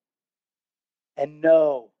still and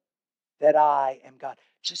know that I am God.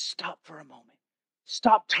 Just stop for a moment.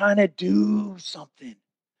 Stop trying to do something.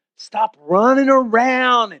 Stop running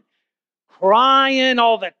around and crying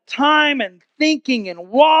all the time and thinking and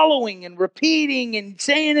wallowing and repeating and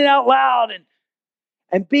saying it out loud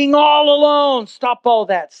and being all alone. Stop all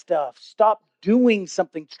that stuff. Stop doing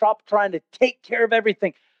something. Stop trying to take care of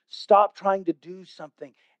everything. Stop trying to do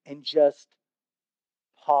something and just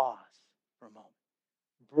pause for a moment.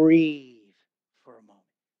 Breathe for a moment.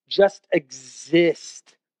 Just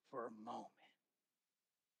exist for a moment.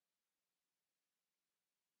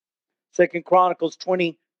 2 Chronicles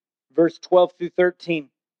 20, verse 12 through 13.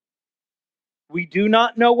 We do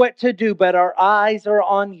not know what to do, but our eyes are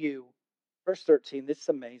on you. Verse 13, this is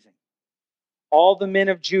amazing. All the men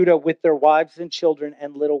of Judah with their wives and children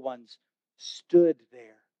and little ones stood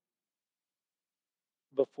there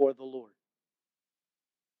before the Lord.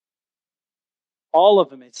 All of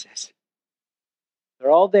them, it says.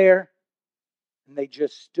 They're all there, and they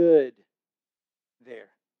just stood there.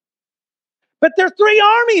 But there are 3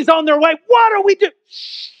 armies on their way. What are we doing?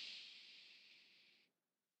 Shh.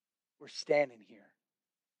 We're standing here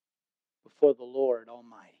before the Lord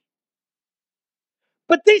Almighty.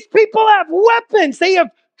 But these people have weapons. They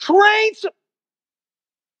have trained.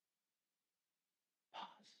 Pause.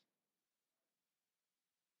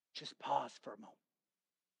 Just pause for a moment.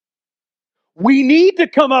 We need to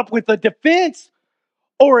come up with a defense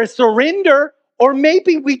or a surrender, or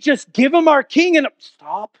maybe we just give him our king and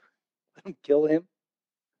stop. Let him kill him.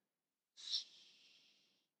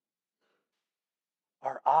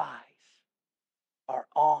 Our eyes are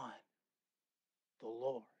on the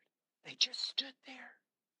Lord. They just stood there.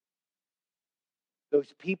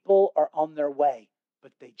 Those people are on their way,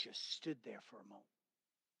 but they just stood there for a moment.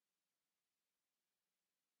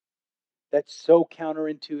 That's so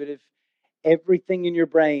counterintuitive. Everything in your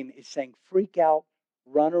brain is saying freak out,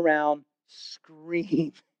 run around,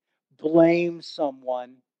 scream, blame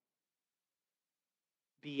someone,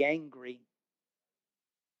 be angry.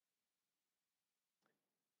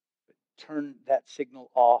 But turn that signal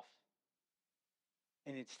off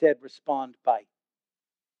and instead respond by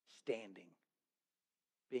standing,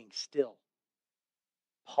 being still,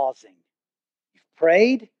 pausing. You've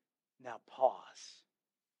prayed, now pause.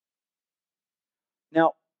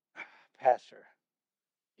 Now, Pastor,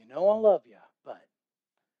 you know I love you, but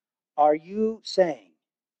are you saying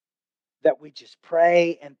that we just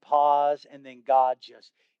pray and pause and then God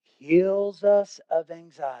just heals us of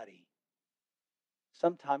anxiety?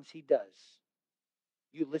 Sometimes He does.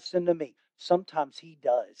 You listen to me. Sometimes He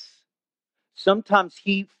does. Sometimes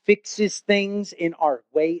He fixes things in our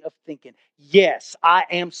way of thinking. Yes, I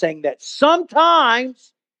am saying that.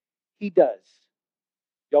 Sometimes He does.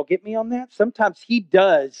 Y'all get me on that? Sometimes He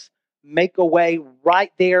does make a way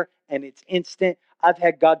right there and it's instant. I've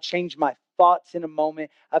had God change my thoughts in a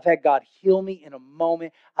moment. I've had God heal me in a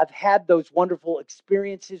moment. I've had those wonderful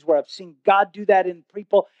experiences where I've seen God do that in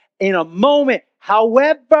people in a moment.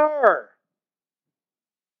 However,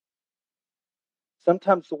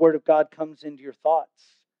 sometimes the Word of God comes into your thoughts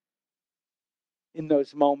in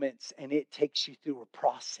those moments and it takes you through a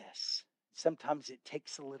process. Sometimes it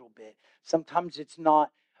takes a little bit. Sometimes it's not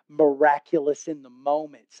miraculous in the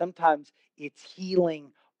moment. Sometimes it's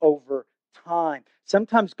healing over time.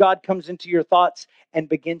 Sometimes God comes into your thoughts and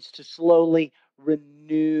begins to slowly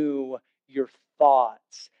renew your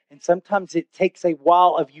thoughts. And sometimes it takes a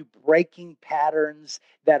while of you breaking patterns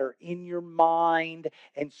that are in your mind,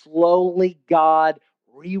 and slowly God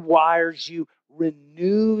rewires you,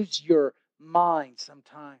 renews your mind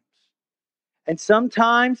sometimes. And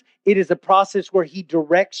sometimes it is a process where He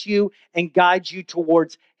directs you and guides you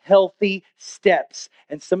towards healthy steps.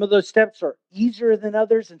 And some of those steps are easier than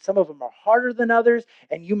others, and some of them are harder than others.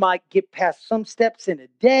 And you might get past some steps in a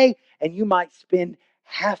day, and you might spend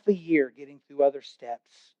half a year getting through other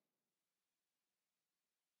steps.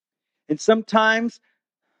 And sometimes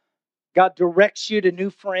God directs you to new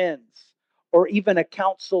friends or even a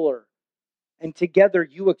counselor. And together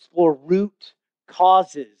you explore root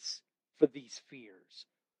causes for these fears,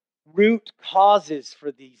 root causes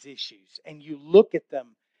for these issues. And you look at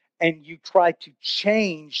them and you try to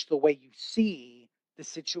change the way you see the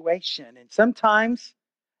situation. And sometimes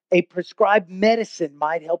a prescribed medicine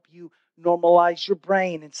might help you normalize your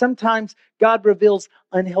brain. And sometimes God reveals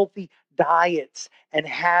unhealthy diets and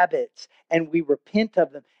habits, and we repent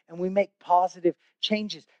of them and we make positive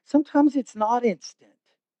changes. Sometimes it's not instant.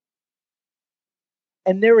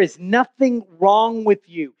 And there is nothing wrong with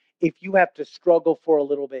you if you have to struggle for a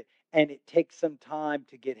little bit and it takes some time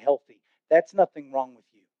to get healthy. That's nothing wrong with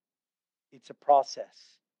you. It's a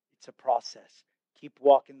process. It's a process. Keep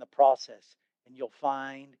walking the process and you'll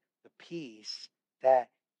find the peace that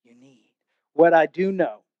you need. What I do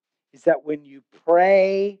know is that when you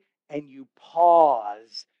pray and you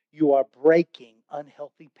pause, you are breaking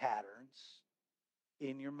unhealthy patterns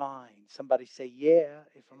in your mind. Somebody say, yeah,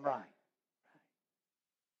 if I'm right.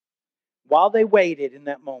 While they waited in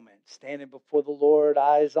that moment, standing before the Lord,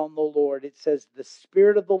 eyes on the Lord, it says, the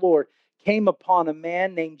Spirit of the Lord came upon a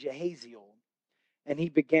man named Jehaziel, and he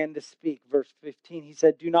began to speak. Verse 15, he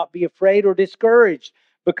said, do not be afraid or discouraged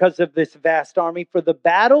because of this vast army, for the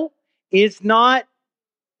battle is not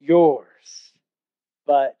yours,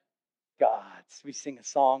 but God's. We sing a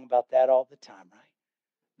song about that all the time, right?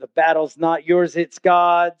 The battle's not yours, it's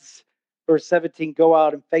God's. Verse 17, go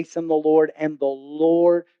out and face him, the Lord, and the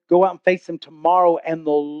Lord. Go out and face him tomorrow, and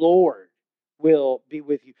the Lord will be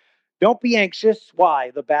with you. Don't be anxious.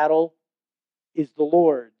 Why? The battle is the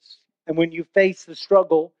Lord's. And when you face the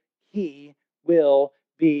struggle, He will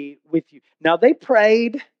be with you. Now, they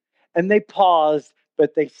prayed and they paused,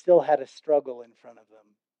 but they still had a struggle in front of them.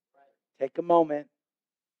 Take a moment,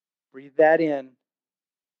 breathe that in.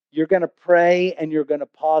 You're going to pray and you're going to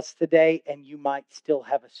pause today, and you might still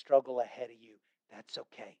have a struggle ahead of you. That's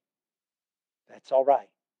okay. That's all right.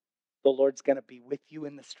 The Lord's going to be with you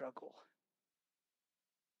in the struggle.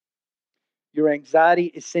 Your anxiety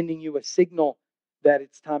is sending you a signal that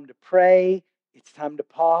it's time to pray, it's time to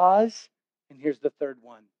pause. And here's the third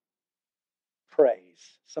one.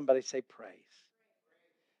 Praise. Somebody say praise.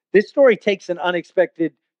 This story takes an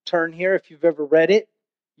unexpected turn here. If you've ever read it,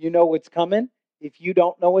 you know what's coming. If you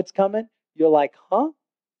don't know what's coming, you're like, huh?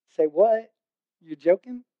 Say what? You're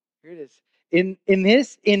joking? Here it is.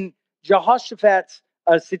 In Jehoshaphat's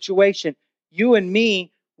situation, you and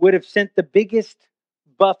me would have sent the biggest,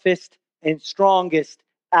 buffest, and strongest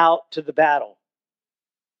out to the battle.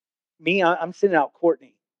 Me, I'm sending out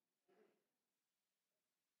Courtney.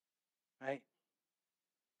 Right?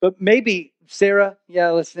 But maybe Sarah,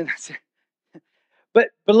 yeah, listen. But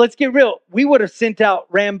let's get real. We would have sent out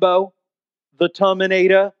Rambo, the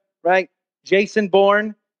Terminator, right? Jason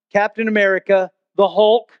Bourne, Captain America, the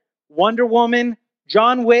Hulk, Wonder Woman,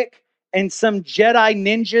 John Wick, and some Jedi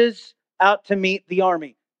ninjas out to meet the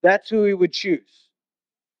army. That's who we would choose.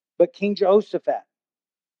 But King Jehoshaphat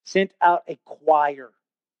sent out a choir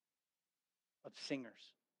of singers.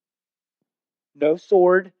 No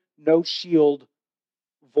sword, no shield,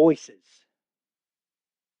 voices.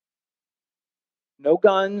 No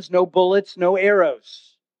guns, no bullets, no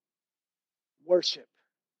arrows. Worship.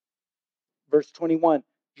 Verse 21,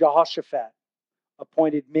 Jehoshaphat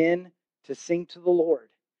appointed men to sing to the Lord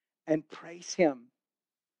and praise him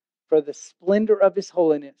for the splendor of his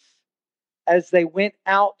holiness as they went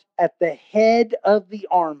out at the head of the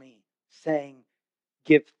army, saying,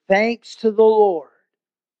 give thanks to the Lord,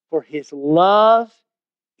 for his love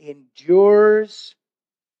endures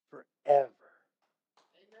forever.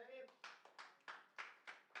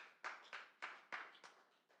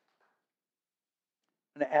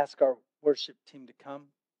 I'm going to ask our worship team to come.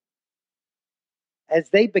 As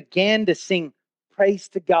they began to sing praise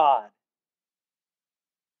to God,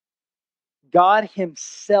 God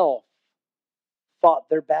himself fought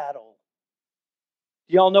their battle.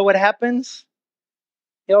 Do y'all know what happens?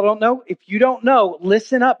 Y'all don't know? If you don't know,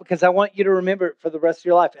 listen up, because I want you to remember it for the rest of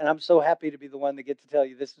your life. And I'm so happy to be the one that gets to tell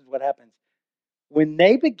you this is what happens. When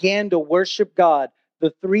they began to worship God,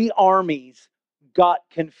 the three armies got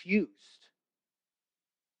confused.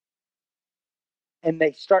 And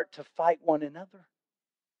they start to fight one another.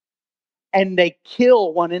 And they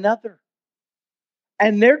kill one another.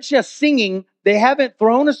 And they're just singing. They haven't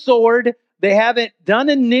thrown a sword. They haven't done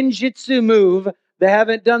a ninjutsu move. They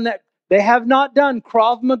haven't done that. They have not done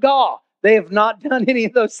Krav Maga. They have not done any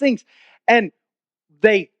of those things. And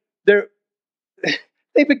they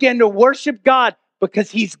began to worship God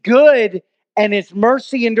because he's good and his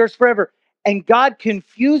mercy endures forever. And God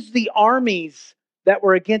confused the armies that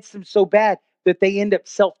were against them so bad that they end up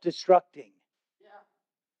self-destructing.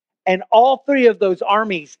 And all three of those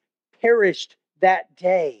armies perished that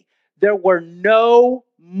day. There were no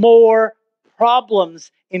more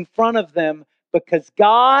problems in front of them because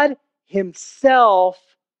God himself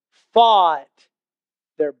fought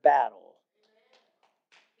their battle.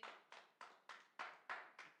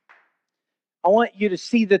 I want you to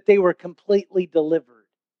see that they were completely delivered.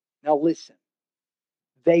 Now listen,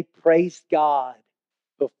 they praised God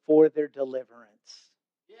before their deliverance.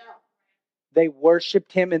 They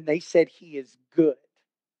worshiped him and they said he is good,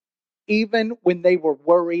 even when they were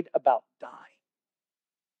worried about dying.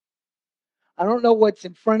 I don't know what's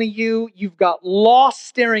in front of you. You've got loss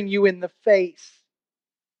staring you in the face.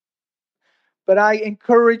 But I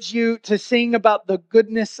encourage you to sing about the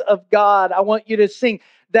goodness of God. I want you to sing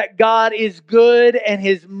that God is good and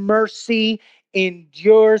his mercy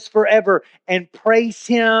endures forever, and praise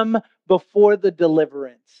him before the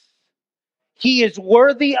deliverance. He is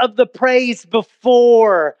worthy of the praise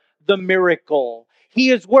before the miracle.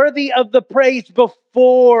 He is worthy of the praise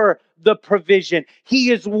before the provision.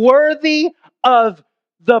 He is worthy of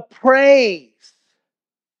the praise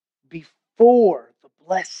before the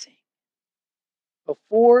blessing.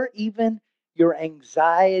 Before even your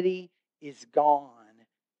anxiety is gone,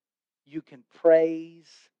 you can praise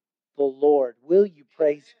the Lord. Will you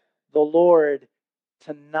praise the Lord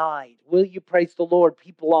tonight? Will you praise the Lord?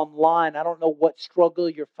 People online, I don't know what struggle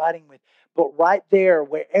you're fighting with, but right there,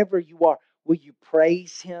 wherever you are, will you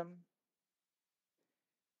praise him?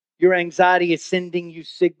 Your anxiety is sending you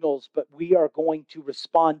signals, but we are going to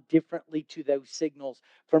respond differently to those signals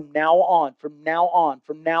from now on, from now on,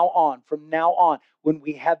 from now on, from now on. When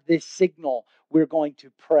we have this signal, we're going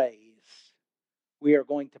to praise. We are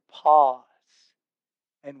going to pause,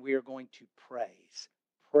 and we are going to praise.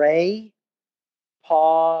 Pray,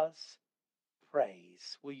 pause,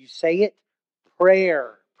 praise. Will you say it?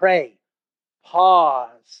 Prayer, pray,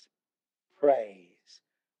 pause, praise.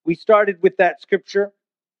 We started with that scripture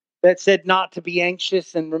that said not to be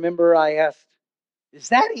anxious. And remember, I asked, is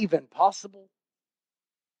that even possible?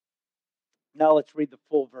 Now let's read the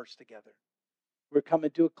full verse together. We're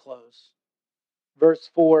coming to a close. Verse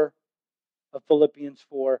 4 of Philippians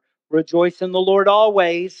 4. Rejoice in the Lord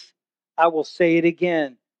always. I will say it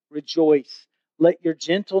again. Rejoice. Let your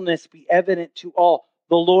gentleness be evident to all.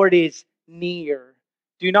 The Lord is near.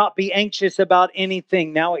 Do not be anxious about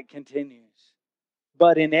anything. Now it continues.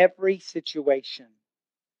 But in every situation,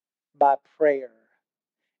 by prayer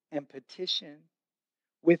and petition,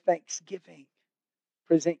 with thanksgiving,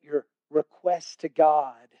 present your requests to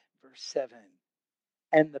God. Verse 7.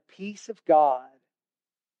 And the peace of God,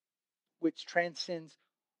 which transcends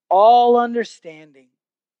all understanding,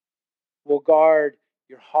 will guard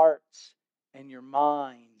your hearts and your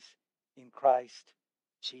minds in Christ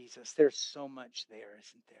Jesus. There's so much there,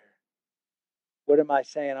 isn't there? What am I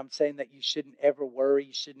saying? I'm saying that you shouldn't ever worry.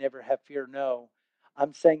 You should never have fear. No.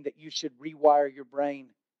 I'm saying that you should rewire your brain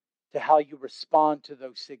to how you respond to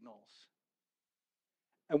those signals.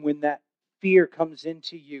 And when that fear comes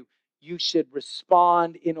into you, you should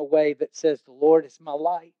respond in a way that says, the Lord is my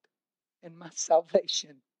light and my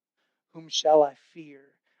salvation. Whom shall I fear?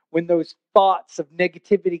 When those thoughts of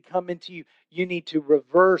negativity come into you, you need to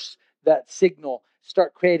reverse that signal.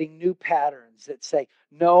 Start creating new patterns that say,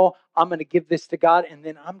 no, I'm going to give this to God, and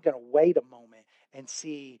then I'm going to wait a moment and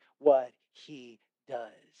see what He does.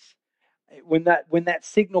 When that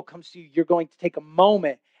signal comes to you, you're going to take a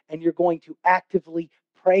moment and you're going to actively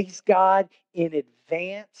praise God in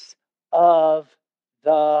advance of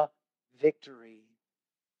the victory.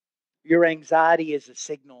 Your anxiety is a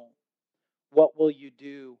signal. What will you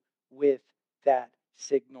do with that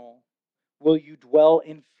signal? Will you dwell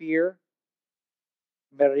in fear?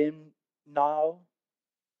 Merim now?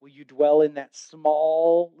 Will you dwell in that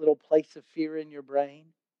small little place of fear in your brain?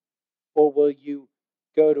 Or will you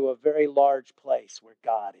go to a very large place where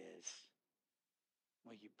God is?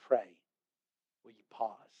 Will you pray? Will you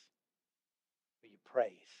pause? Will you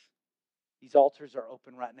praise? These altars are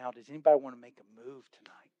open right now. Does anybody want to make a move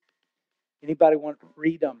tonight? Anybody want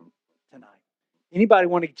freedom tonight? Anybody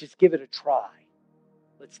want to just give it a try?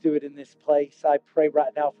 Let's do it in this place. I pray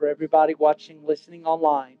right now for everybody watching, listening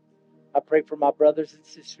online. I pray for my brothers and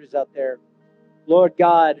sisters out there. Lord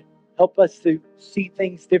God, help us to see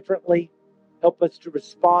things differently. Help us to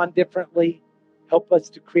respond differently. Help us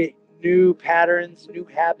to create new patterns, new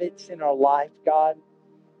habits in our life, God.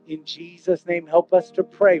 In Jesus' name, help us to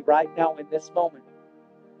pray right now in this moment.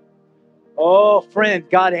 Oh, friend,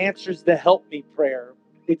 God answers the help me prayer.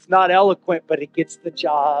 It's not eloquent, but it gets the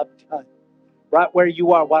job done. Right where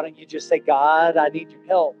you are, why don't you just say, God, I need your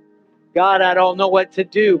help. God, I don't know what to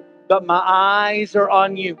do, but my eyes are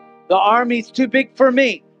on you. The army's too big for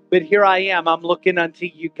me, but here I am. I'm looking unto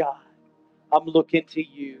you, God. I'm looking to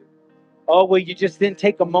you. Oh, will you just then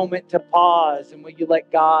take a moment to pause, and will you let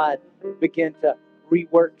God begin to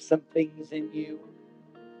rework some things in you?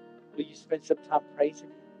 Will you spend some time praising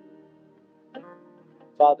Him?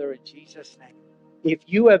 Father, in Jesus' name, if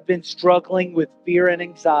you have been struggling with fear and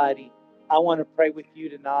anxiety, I want to pray with you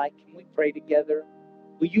tonight. Can we pray together?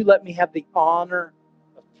 Will you let me have the honor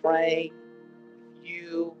of praying with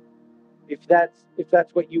you? If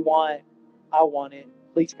that's what you want, I want it.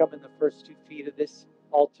 Please come in the first 2 feet of this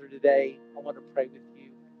altar today. I want to pray with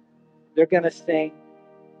you. They're going to sing.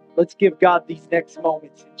 Let's give God these next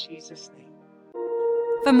moments in Jesus' name.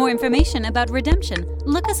 For more information about Redemption,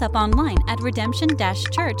 look us up online at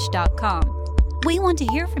redemption-church.com. We want to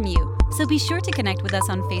hear from you, so be sure to connect with us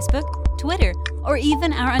on Facebook, Twitter, or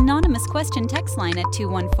even our anonymous question text line at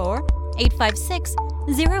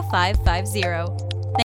 214-856-0550.